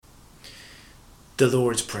the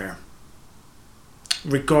Lord's Prayer.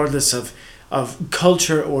 Regardless of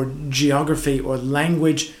culture or geography or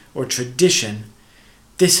language or tradition,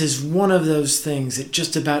 this is one of those things that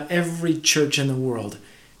just about every church in the world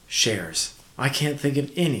shares. I can't think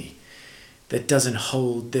of any that doesn't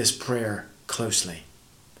hold this prayer closely.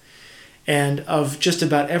 And of just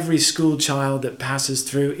about every school child that passes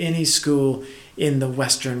through any school in the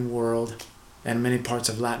Western world and many parts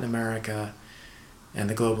of Latin America and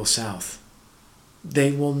the global South,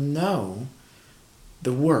 they will know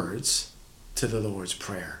the words to the Lord's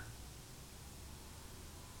Prayer.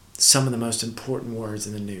 Some of the most important words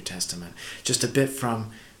in the New Testament. Just a bit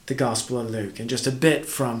from the Gospel of Luke and just a bit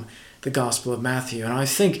from the Gospel of Matthew. And I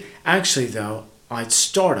think actually though, I'd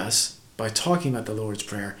start us by talking about the Lord's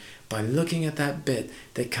Prayer by looking at that bit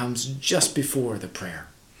that comes just before the prayer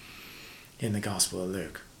in the Gospel of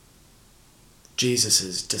Luke.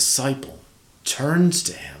 Jesus' disciple turns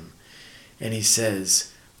to him and he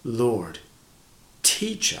says, Lord,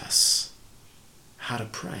 teach us how to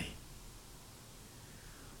pray.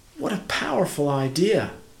 What a powerful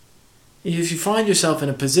idea. If you find yourself in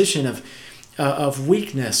a position of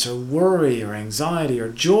weakness or worry or anxiety or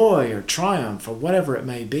joy or triumph or whatever it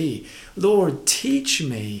may be, Lord, teach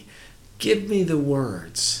me, give me the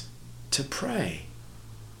words to pray.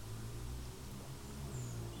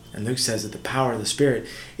 And Luke says that the power of the Spirit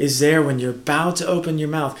is there when you're about to open your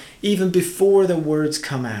mouth, even before the words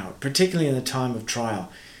come out, particularly in the time of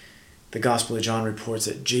trial. The Gospel of John reports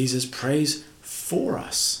that Jesus prays for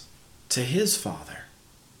us to his Father.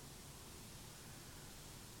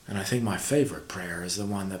 And I think my favorite prayer is the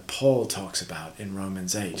one that Paul talks about in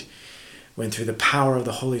Romans 8, when through the power of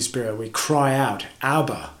the Holy Spirit we cry out,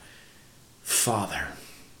 Abba, Father.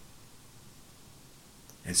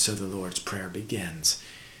 And so the Lord's Prayer begins,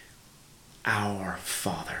 Our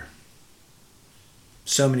Father.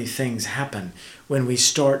 So many things happen when we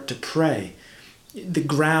start to pray. The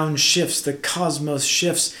ground shifts, the cosmos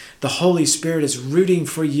shifts. The Holy Spirit is rooting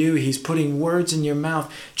for you. He's putting words in your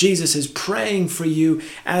mouth. Jesus is praying for you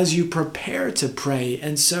as you prepare to pray.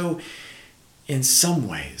 And so, in some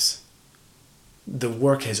ways, the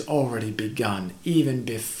work has already begun even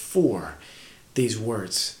before these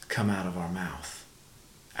words come out of our mouth.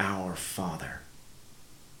 Our Father.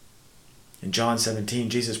 In John 17,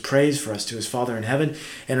 Jesus prays for us to his Father in heaven,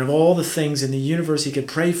 and of all the things in the universe he could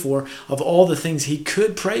pray for, of all the things he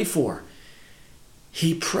could pray for,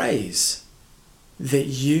 he prays that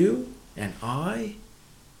you and I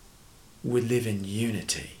would live in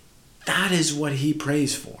unity. That is what he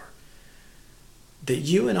prays for. That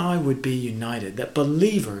you and I would be united, that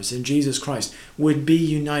believers in Jesus Christ would be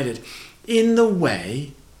united in the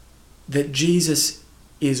way that Jesus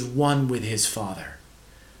is one with his Father.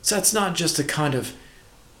 So it's not just a kind of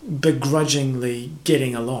begrudgingly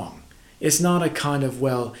getting along. It's not a kind of,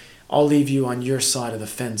 well, I'll leave you on your side of the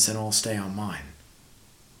fence and I'll stay on mine.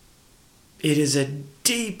 It is a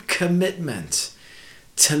deep commitment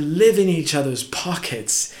to live in each other's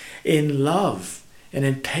pockets in love and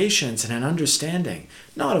in patience and in understanding.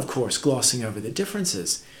 Not, of course, glossing over the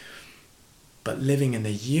differences, but living in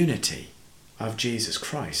the unity of Jesus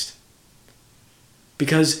Christ.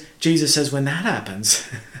 Because Jesus says when that happens,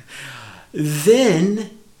 then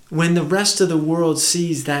when the rest of the world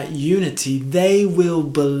sees that unity, they will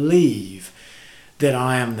believe that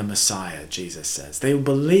I am the Messiah, Jesus says. They will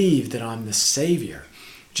believe that I'm the Savior,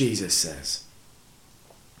 Jesus says.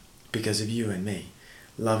 Because of you and me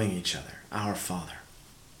loving each other, our Father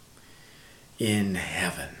in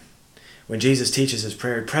heaven. When Jesus teaches his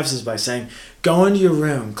prayer, he prefaces by saying, go into your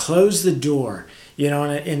room, close the door. You know,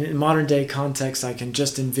 in modern day context, I can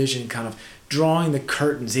just envision kind of drawing the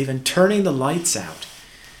curtains, even turning the lights out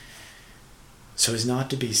so as not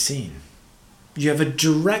to be seen. You have a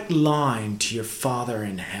direct line to your Father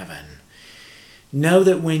in heaven. Know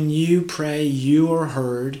that when you pray, you are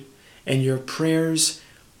heard and your prayers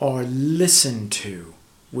are listened to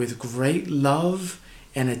with great love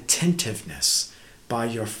and attentiveness by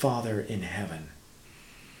your Father in heaven.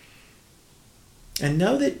 And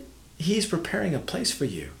know that he's preparing a place for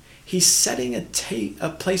you. He's setting a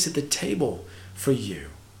place at the table for you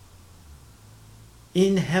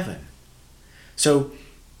in heaven. So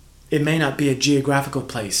it may not be a geographical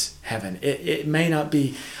place, heaven. It may not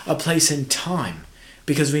be a place in time,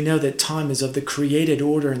 because we know that time is of the created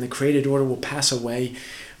order, and the created order will pass away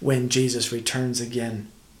when Jesus returns again.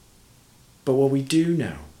 But what we do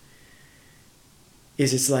know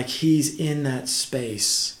is it's like he's in that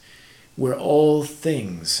space where all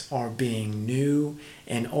things are being new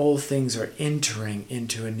and all things are entering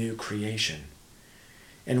into a new creation.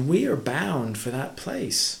 And we are bound for that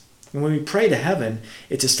place. And when we pray to heaven,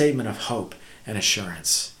 it's a statement of hope. and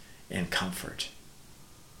assurance and comfort.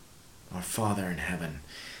 Our Father in heaven,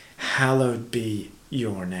 hallowed be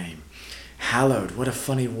your name. Hallowed, what a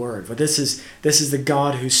funny word. But this is the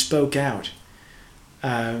God who spoke out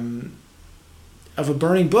of a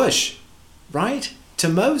burning bush, right? To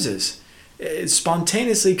Moses. It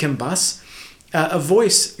spontaneously combusts. A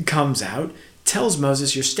voice comes out, tells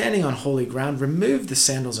Moses, you're standing on holy ground, remove the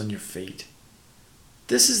sandals on your feet.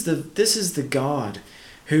 This is the God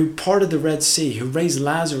who parted the Red Sea, who raised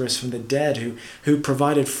Lazarus from the dead, who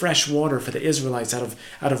provided fresh water for the Israelites out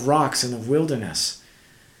of rocks in the wilderness,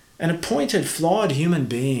 and appointed flawed human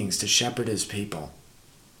beings to shepherd his people.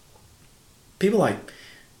 People like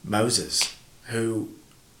Moses, who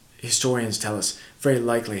historians tell us very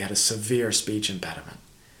likely had a severe speech impediment.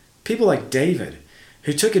 People like David,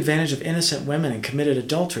 who took advantage of innocent women and committed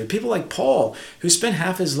adultery. People like Paul, who spent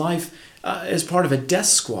half his life as part of a death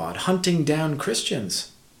squad hunting down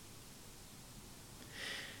Christians.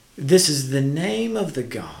 This is the name of the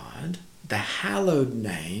God, the hallowed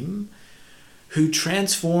name, who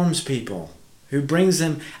transforms people, who brings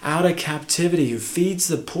them out of captivity, who feeds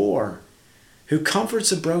the poor, who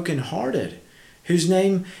comforts the brokenhearted, whose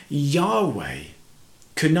name, Yahweh,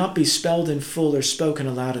 could not be spelled in full or spoken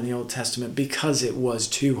aloud in the Old Testament because it was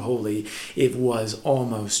too holy. It was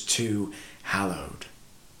almost too hallowed.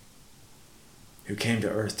 Who came to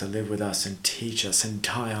earth to live with us and teach us and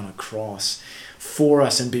die on a cross for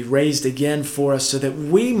us and be raised again for us so that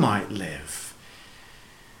we might live,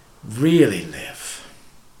 really live.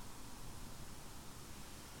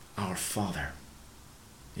 Our Father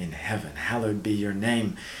in heaven, hallowed be your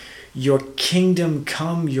name. Your kingdom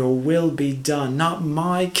come, your will be done. Not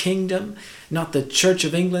my kingdom, not the Church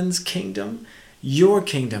of England's kingdom. Your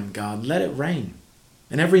kingdom, God, let it reign.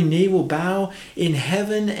 And every knee will bow in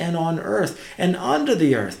heaven and on earth and under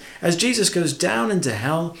the earth as Jesus goes down into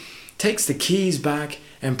hell, takes the keys back,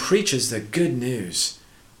 and preaches the good news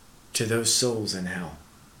to those souls in hell.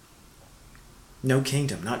 No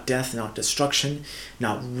kingdom, not death, not destruction,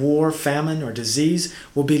 not war, famine, or disease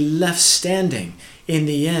will be left standing in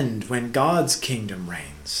the end when God's kingdom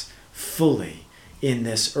reigns fully in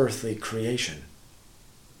this earthly creation.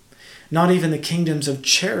 Not even the kingdoms of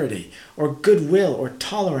charity or goodwill or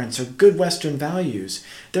tolerance or good Western values.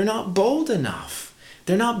 They're not bold enough.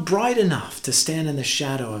 They're not bright enough to stand in the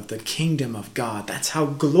shadow of the kingdom of God. That's how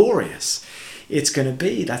glorious it's going to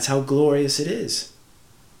be. That's how glorious it is.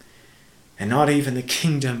 And not even the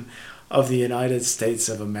kingdom of the United States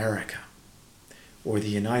of America or the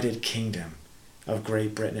United Kingdom of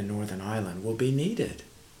Great Britain and Northern Ireland will be needed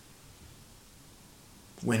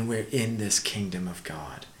when we're in this kingdom of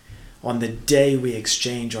God, on the day we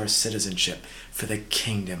exchange our citizenship for the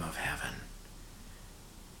kingdom of heaven.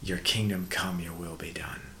 Your kingdom come, your will be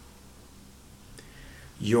done.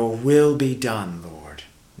 Your will be done, Lord,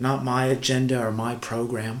 not my agenda or my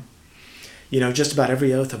program. You know, just about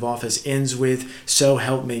every oath of office ends with, so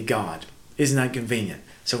help me God. Isn't that convenient?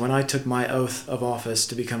 So when I took my oath of office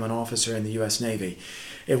to become an officer in the U.S. Navy,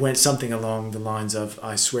 it went something along the lines of,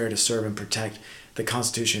 I swear to serve and protect the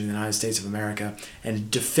Constitution of the United States of America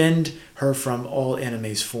and defend her from all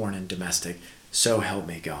enemies, foreign and domestic. So help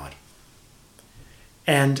me God.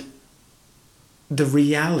 And the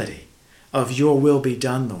reality of your will be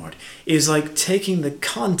done, Lord, is like taking the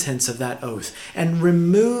contents of that oath and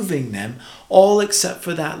removing them all except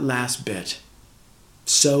for that last bit.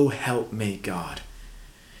 So help me God.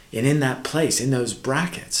 And in that place, in those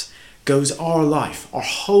brackets, goes our life, our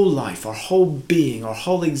whole being, our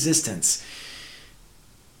whole existence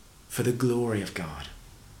for the glory of God.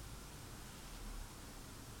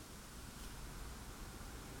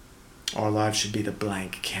 Our lives should be the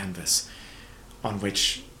blank canvas on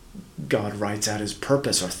which God writes out his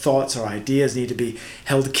purpose. Our thoughts, our ideas need to be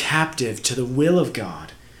held captive to the will of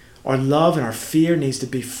God. Our love and our fear needs to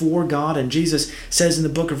be for God. And Jesus says in the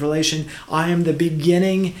book of Revelation, I am the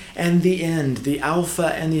beginning and the end, the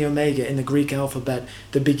Alpha and the Omega. In the Greek alphabet,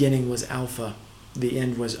 the beginning was Alpha, the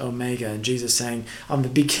end was Omega. And Jesus saying, I'm the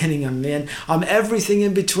beginning and the end. I'm everything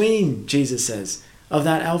in between, Jesus says, of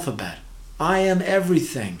that alphabet. I am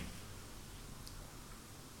everything.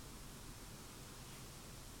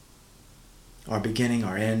 Our beginning,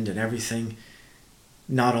 our end, and everything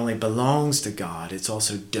not only belongs to God, it's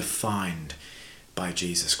also defined by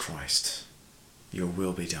Jesus Christ. Your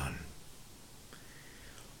will be done.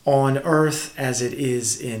 On earth as it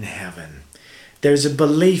is in heaven. There's a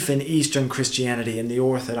belief in Eastern Christianity, in the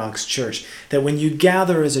Orthodox Church, that when you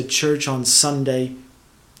gather as a church on Sunday,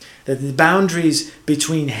 that the boundaries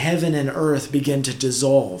between heaven and earth begin to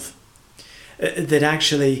dissolve. that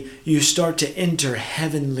actually you start to enter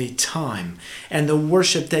heavenly time, and the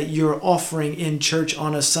worship that you're offering in church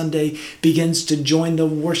on a Sunday begins to join the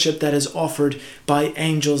worship that is offered by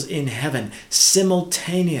angels in heaven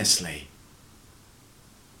simultaneously,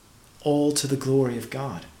 all to the glory of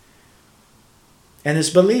God. And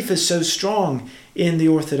this belief is so strong in the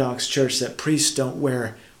Orthodox Church that priests don't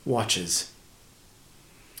wear watches.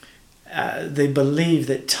 They believe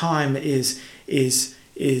that time is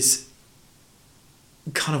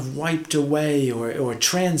kind of wiped away or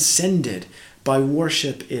transcended by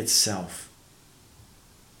worship itself.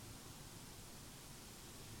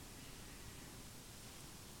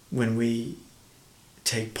 When we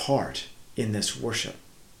take part in this worship,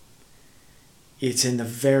 it's in the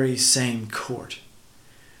very same court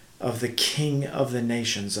of the King of the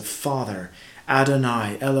nations, of Father,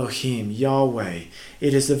 Adonai, Elohim, Yahweh.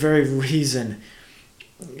 It is the very reason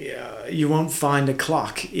you won't find a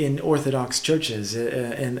clock in Orthodox churches.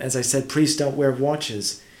 And as I said, priests don't wear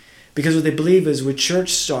watches. Because what they believe is when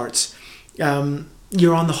church starts,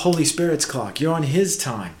 you're on the Holy Spirit's clock. You're on His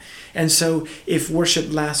time. And so if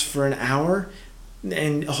worship lasts for an hour,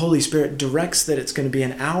 and the Holy Spirit directs that it's going to be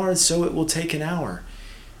an hour, so it will take an hour.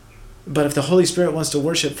 But if the Holy Spirit wants to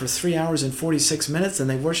worship for 3 hours and 46 minutes, then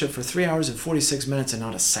they worship for 3 hours and 46 minutes and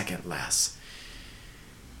not a second less.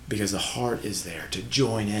 Because the heart is there to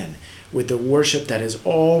join in with the worship that is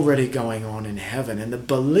already going on in heaven, and the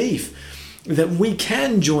belief that we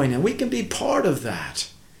can join in, we can be part of that.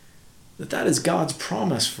 That is God's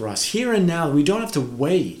promise for us. Here and now, we don't have to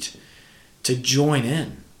wait to join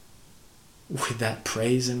in with that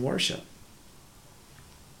praise and worship.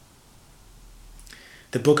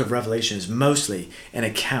 The book of Revelation is mostly an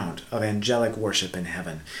account of angelic worship in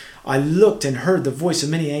heaven. I looked and heard the voice of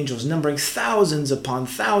many angels, numbering thousands upon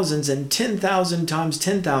thousands and 10,000 times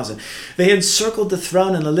 10,000. They encircled the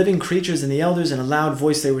throne and the living creatures and the elders. In a loud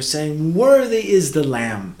voice they were saying, "Worthy is the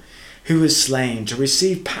Lamb who is slain to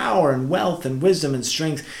receive power and wealth and wisdom and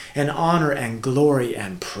strength and honor and glory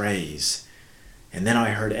and praise." And then I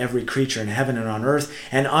heard every creature in heaven and on earth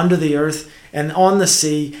and under the earth and on the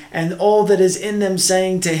sea and all that is in them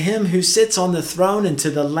saying, "To Him who sits on the throne and to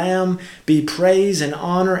the Lamb be praise and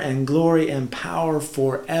honor and glory and power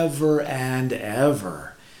forever and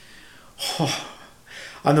ever."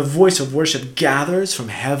 And the voice of worship gathers from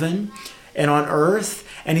heaven and on earth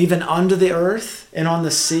and even under the earth and on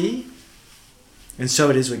the sea. And so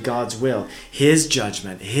it is with God's will, His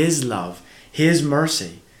judgment, His love, His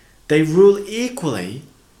mercy. They rule equally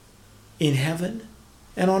in heaven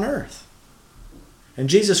and on earth. And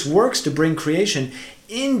Jesus works to bring creation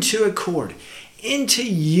into accord, into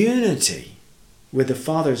unity with the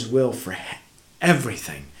Father's will for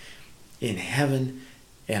everything in heaven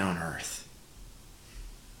and on earth.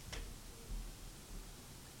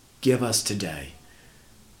 Give us today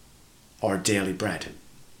our daily bread.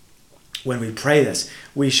 When we pray this,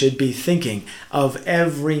 we should be thinking of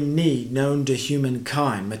every need known to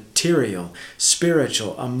humankind: material,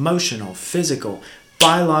 spiritual, emotional, physical,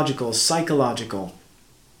 biological, psychological.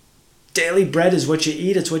 Daily bread is what you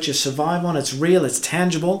eat. It's what you survive on. It's real. It's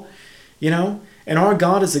tangible. And our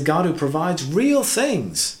God is the God who provides real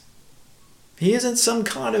things. He isn't some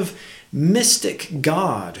kind of mystic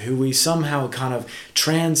God who we somehow kind of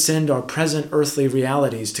transcend our present earthly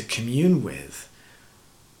realities to commune with.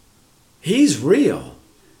 He's real.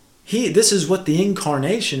 This is what the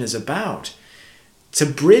incarnation is about. To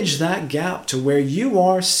bridge that gap to where you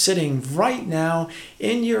are sitting right now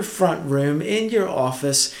in your front room, in your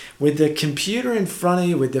office, with the computer in front of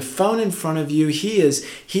you, with the phone in front of you. He is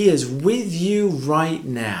with you right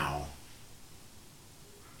now.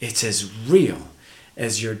 It's as real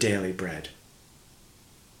as your daily bread.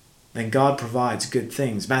 And God provides good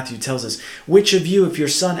things. Matthew tells us, "Which of you, if your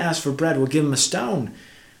son asks for bread, will give him a stone?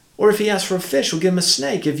 Or if he asks for a fish, will give him a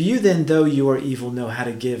snake? If you then, though you are evil, know how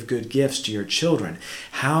to give good gifts to your children,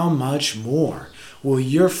 how much more will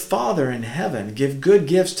your Father in heaven give good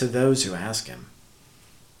gifts to those who ask Him?"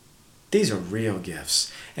 These are real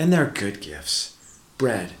gifts, and they're good gifts.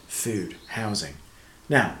 Bread, food, housing.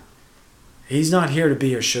 Now, He's not here to be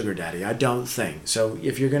your sugar daddy, I don't think. So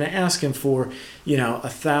if you're going to ask Him for, a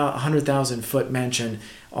 100,000-foot mansion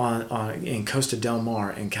in Costa del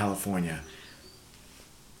Mar in California,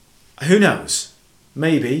 who knows?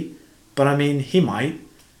 Maybe. But He might.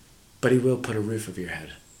 But He will put a roof over your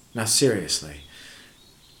head. Now, seriously,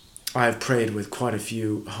 I have prayed with quite a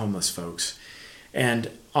few homeless folks. And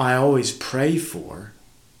I always pray for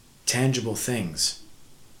tangible things.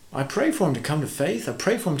 I pray for them to come to faith. I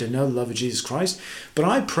pray for them to know the love of Jesus Christ. But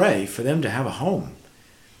I pray for them to have a home.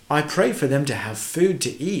 I pray for them to have food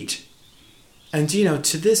to eat. And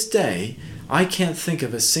to this day, I can't think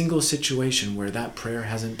of a single situation where that prayer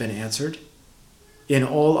hasn't been answered. In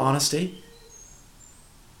all honesty,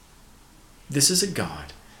 this is a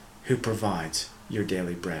God who provides your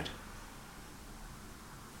daily bread.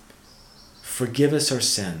 Forgive us our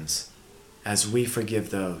sins as we forgive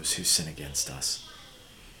those who sin against us.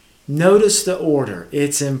 Notice the order.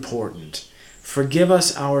 It's important. Forgive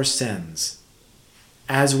us our sins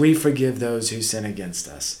as we forgive those who sin against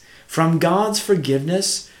us. From God's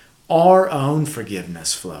forgiveness, our own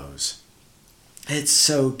forgiveness flows. It's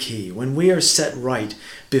so key. When we are set right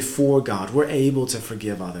before God, we're able to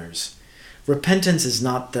forgive others. Repentance is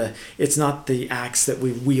not the axe that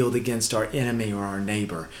we wield against our enemy or our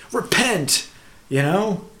neighbor. Repent!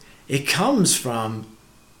 It comes from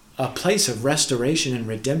a place of restoration and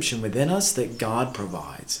redemption within us that God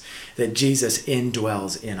provides, that Jesus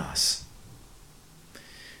indwells in us.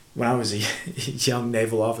 When I was a young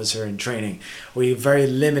naval officer in training, we had a very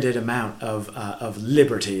limited amount of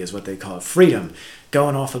liberty, is what they call it, freedom,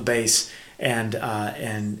 going off a base and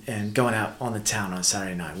going out on the town on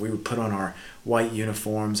Saturday night. We would put on our white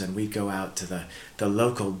uniforms and we'd go out to the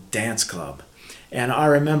local dance club. And I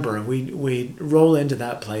remember we'd roll into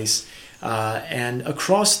that place and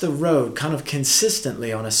across the road, kind of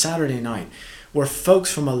consistently on a Saturday night, were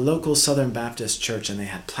folks from a local Southern Baptist church, and they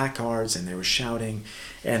had placards and they were shouting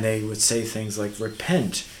and they would say things like,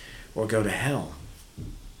 repent or go to hell.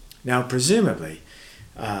 Now, presumably,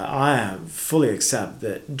 I fully accept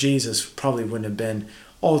that Jesus probably wouldn't have been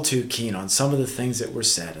all too keen on some of the things that were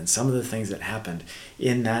said and some of the things that happened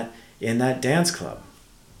in that dance club.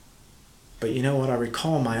 But you know what? I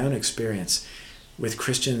recall my own experience with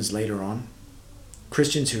Christians later on.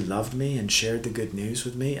 Christians who loved me and shared the good news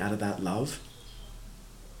with me out of that love.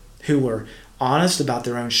 Who were honest about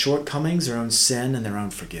their own shortcomings, their own sin, and their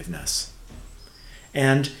own forgiveness.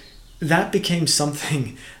 And that became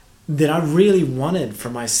something that I really wanted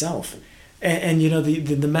for myself. And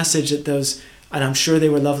the message that those, and I'm sure they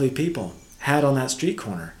were lovely people, had on that street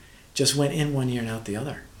corner just went in one ear and out the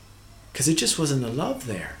other. Because it just wasn't the love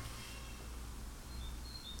there.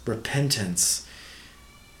 Repentance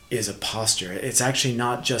is a posture. It's actually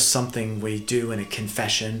not just something we do in a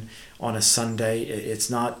confession on a Sunday. It's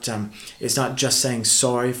not just saying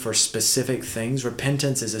sorry for specific things.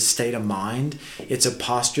 Repentance is a state of mind. It's a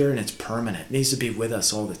posture, and it's permanent. It needs to be with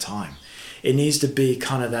us all the time. It needs to be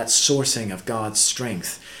kind of that sourcing of God's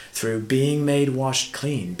strength through being made washed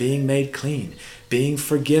clean, being made clean, being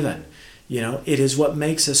forgiven. It is what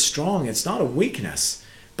makes us strong. It's not a weakness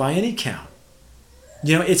by any count.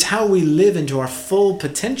 It's how we live into our full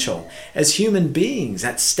potential as human beings,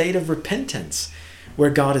 that state of repentance, where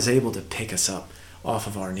God is able to pick us up off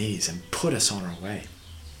of our knees and put us on our way.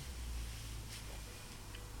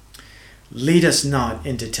 Lead us not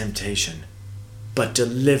into temptation, but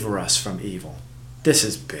deliver us from evil. This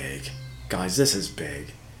is big. Guys, this is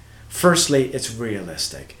big. Firstly, it's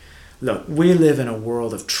realistic. Look, we live in a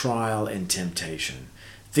world of trial and temptation.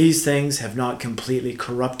 These things have not completely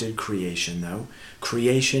corrupted creation, though.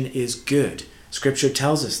 Creation is good. Scripture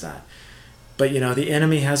tells us that. But, the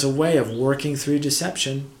enemy has a way of working through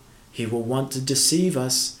deception. He will want to deceive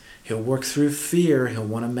us. He'll work through fear. He'll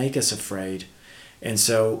want to make us afraid. And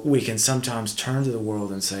so we can sometimes turn to the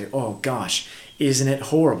world and say, oh gosh, isn't it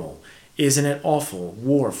horrible? Isn't it awful?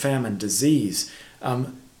 War, famine, disease.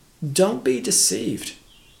 Don't be deceived.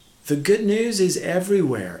 The good news is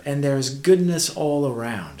everywhere, and there's goodness all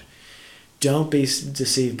around. Don't be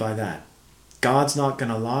deceived by that. God's not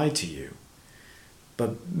going to lie to you.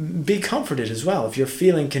 But be comforted as well. If you're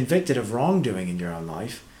feeling convicted of wrongdoing in your own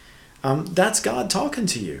life, that's God talking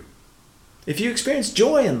to you. If you experience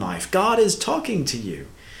joy in life, God is talking to you.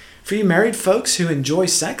 For you married folks who enjoy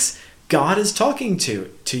sex, God is talking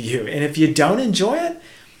to you. And if you don't enjoy it,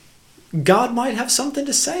 God might have something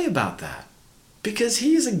to say about that. Because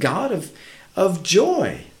He's a God of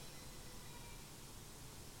joy.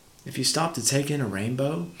 If you stop to take in a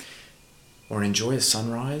rainbow, or enjoy a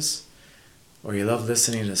sunrise, or you love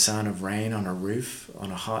listening to the sound of rain on a roof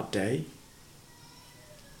on a hot day,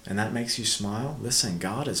 and that makes you smile, listen,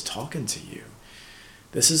 God is talking to you.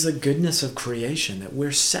 This is the goodness of creation that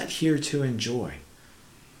we're set here to enjoy.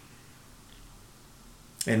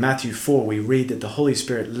 In Matthew 4, we read that the Holy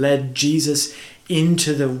Spirit led Jesus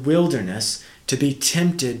into the wilderness to be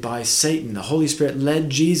tempted by Satan. The Holy Spirit led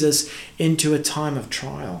Jesus into a time of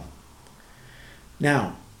trial.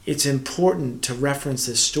 Now, it's important to reference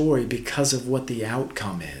this story because of what the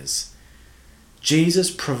outcome is.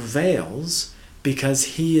 Jesus prevails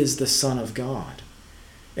because He is the Son of God.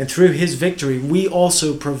 And through His victory, we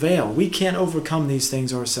also prevail. We can't overcome these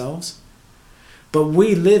things ourselves. But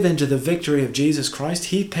we live into the victory of Jesus Christ.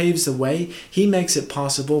 He paves the way. He makes it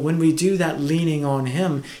possible. When we do that leaning on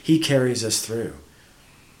him, he carries us through.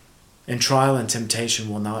 And trial and temptation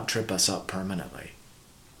will not trip us up permanently.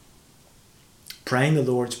 Praying the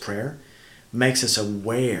Lord's Prayer makes us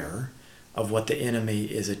aware of what the enemy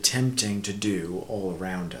is attempting to do all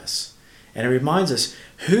around us. And it reminds us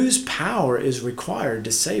whose power is required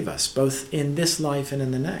to save us, both in this life and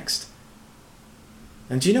in the next.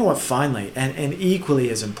 And do you know what, finally, and equally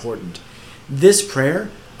as important, this prayer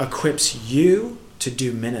equips you to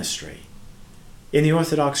do ministry. In the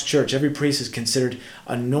Orthodox Church, every priest is considered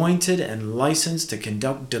anointed and licensed to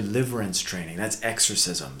conduct deliverance training. That's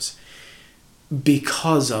exorcisms.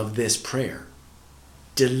 Because of this prayer.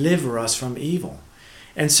 Deliver us from evil.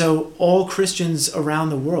 And so all Christians around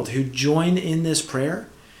the world who join in this prayer,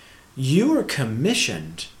 you are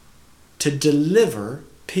commissioned to deliver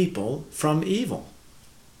people from evil.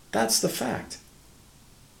 That's the fact.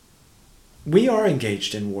 We are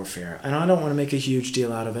engaged in warfare, and I don't want to make a huge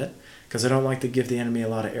deal out of it because I don't like to give the enemy a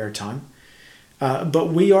lot of airtime. But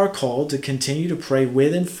we are called to continue to pray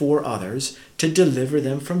with and for others to deliver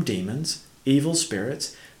them from demons, evil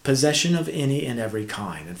spirits, possession of any and every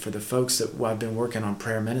kind. And for the folks that I've been working on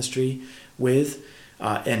prayer ministry with,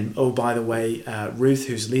 and oh, by the way, Ruth,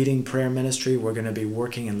 who's leading prayer ministry, we're going to be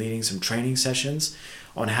working and leading some training sessions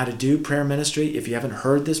on how to do prayer ministry. If you haven't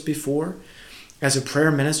heard this before, as a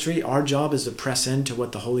prayer ministry, our job is to press into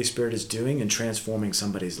what the Holy Spirit is doing and transforming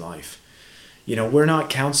somebody's life. You know, we're not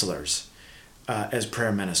counselors as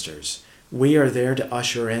prayer ministers. We are there to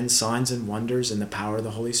usher in signs and wonders in the power of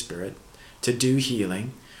the Holy Spirit, to do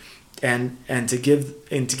healing, and to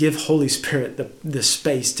give Holy Spirit the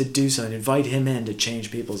space to do so and invite him in to change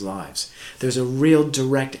people's lives. There's a real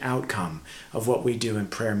direct outcome of what we do in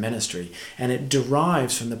prayer ministry, and it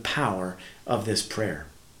derives from the power of this prayer.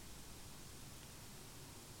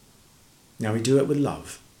 Now we do it with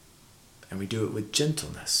love, and we do it with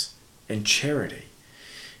gentleness and charity.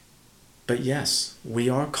 But yes, we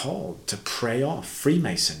are called to pray off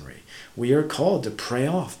Freemasonry. We are called to pray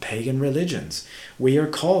off pagan religions. We are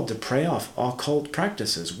called to pray off occult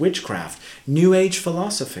practices, witchcraft, New Age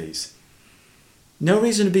philosophies. No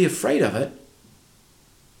reason to be afraid of it,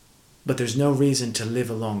 but there's no reason to live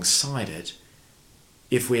alongside it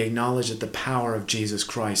if we acknowledge that the power of Jesus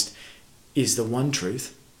Christ is the one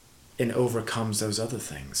truth and overcomes those other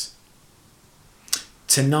things.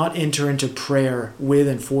 To not enter into prayer with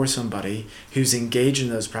and for somebody who's engaged in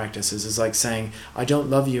those practices is like saying, I don't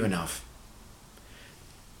love you enough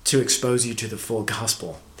to expose you to the full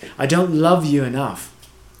gospel. I don't love you enough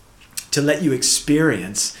to let you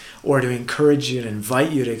experience or to encourage you and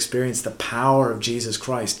invite you to experience the power of Jesus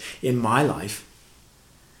Christ in my life.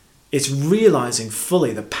 It's realizing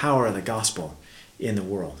fully the power of the gospel in the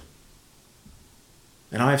world.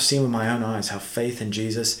 And I have seen with my own eyes how faith in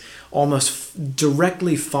Jesus almost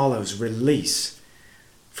directly follows release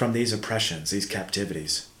from these oppressions, these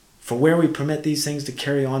captivities. For where we permit these things to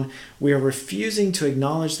carry on, we are refusing to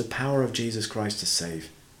acknowledge the power of Jesus Christ to save.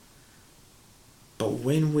 But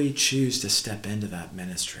when we choose to step into that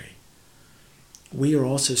ministry, we are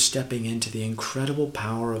also stepping into the incredible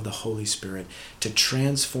power of the Holy Spirit to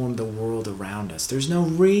transform the world around us. There's no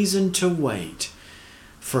reason to wait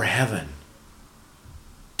for heaven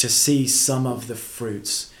to see some of the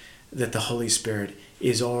fruits that the Holy Spirit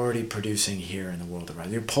is already producing here in the world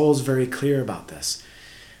around you. Paul's very clear about this.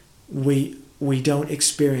 We don't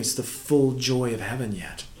experience the full joy of heaven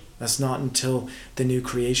yet. That's not until the new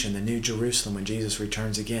creation, the new Jerusalem, when Jesus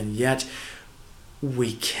returns again. Yet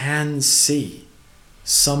we can see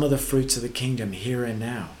some of the fruits of the kingdom here and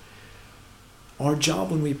now. Our job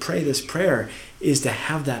when we pray this prayer is to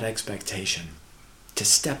have that expectation, to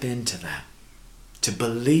step into that, to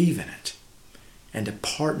believe in it, and to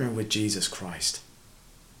partner with Jesus Christ.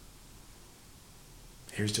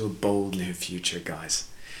 Here's to a bold new future, guys.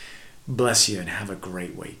 Bless you and have a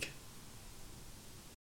great week.